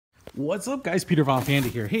What's up, guys? Peter Von Panda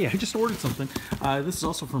here. Hey, I just ordered something. This is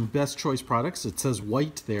also from Best Choice Products. It says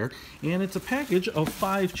white there, and it's a package of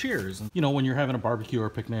 5 chairs. You know, when you're having a barbecue or a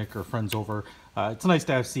picnic or friends over, it's nice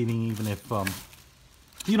to have seating, even if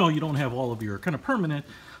you know, you don't have all of your kind of permanent,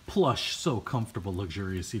 plush, so comfortable,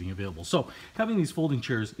 luxurious seating available. So having these folding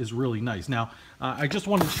chairs is really nice. Now, I just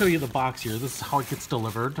wanted to show you the box here. This is how it gets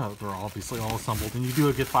delivered. They're obviously all assembled, and you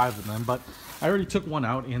do get 5 of them, but I already took one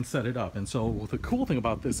out and set it up. And so the cool thing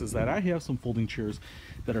about this is that I have some folding chairs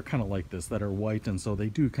that are kind of like this, that are white, and so they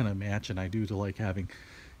do kind of match, and I do like having,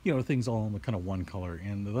 you know, things all in the kind of one color.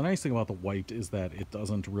 And the nice thing about the white is that it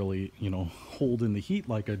doesn't really, you know, hold in the heat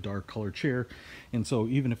like a dark colored chair. And so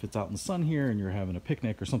even if it's out in the sun here and you're having a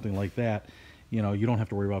picnic or something like that, you know, you don't have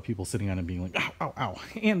to worry about people sitting on it being like, ow, ow, ow.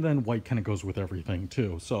 And then white kind of goes with everything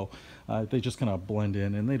too. So they just kind of blend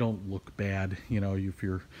in, and they don't look bad, you know, if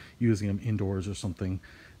you're using them indoors or something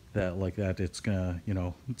like that, it's gonna, you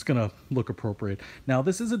know, it's gonna look appropriate. Now,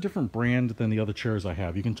 this is a different brand than the other chairs I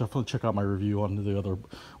have. You can definitely check out my review on the other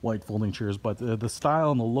white folding chairs, but the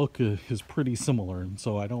style and the look is pretty similar, and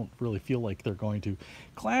so I don't really feel like they're going to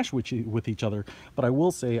clash with each other. But I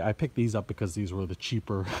will say I picked these up because these were the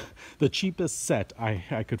cheapest set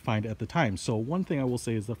I could find at the time. So one thing I will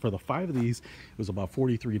say is that for the 5 of these, it was about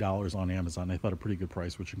 $43 on Amazon. I thought a pretty good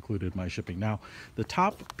price, which included my shipping. Now, the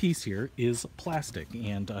top piece here is plastic,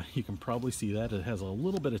 and you can probably see that it has a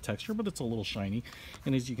little bit of texture, but it's a little shiny.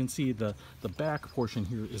 And as you can see, the back portion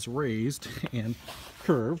here is raised and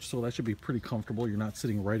curved, so that should be pretty comfortable. You're not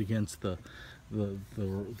sitting right against the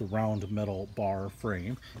round metal bar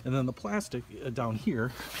frame. And then the plastic down here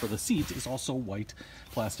for the seat is also white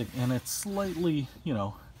plastic, and it's slightly, you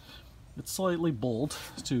know, it's slightly bold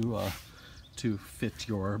to fit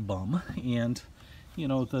your bum. And you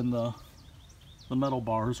know, then the metal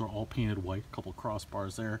bars are all painted white, a couple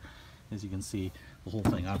crossbars there. As you can see, the whole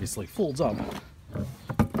thing obviously folds up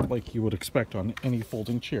like you would expect on any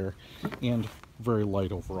folding chair, and very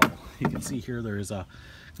light overall. You can see here there is a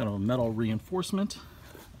kind of a metal reinforcement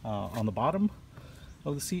on the bottom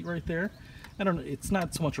of the seat right there. I don't know, it's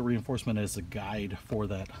not so much a reinforcement as a guide for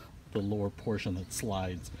the lower portion that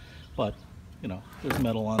slides, but you know, there's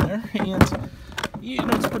metal on there, and you know,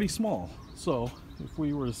 it's pretty small. So if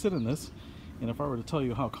we were to sit in this, and if I were to tell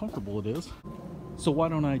you how comfortable it is, so why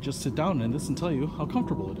don't I just sit down in this and tell you how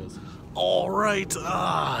comfortable it is? All right,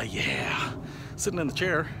 yeah, sitting in the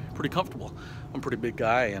chair, pretty comfortable. I'm a pretty big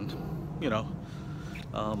guy, and you know,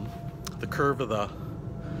 the curve of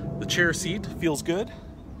the chair seat feels good.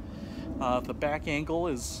 The back angle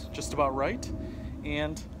is just about right,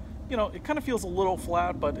 and you know, it kind of feels a little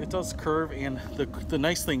flat, but it does curve. And the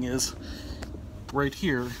nice thing is, right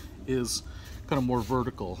here is kind of more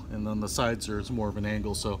vertical, and then the sides are more of an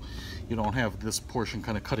angle, so you don't have this portion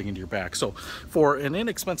kind of cutting into your back. So for an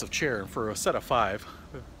inexpensive chair, for a set of 5,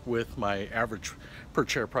 with my average per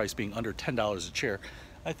chair price being under $10 a chair,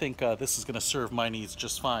 I think this is going to serve my needs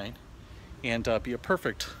just fine, and be a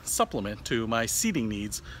perfect supplement to my seating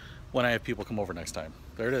needs when I have people come over next time.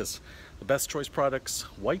 There it is, the Best Choice Products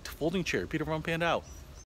white folding chair. Peter Von Panda out.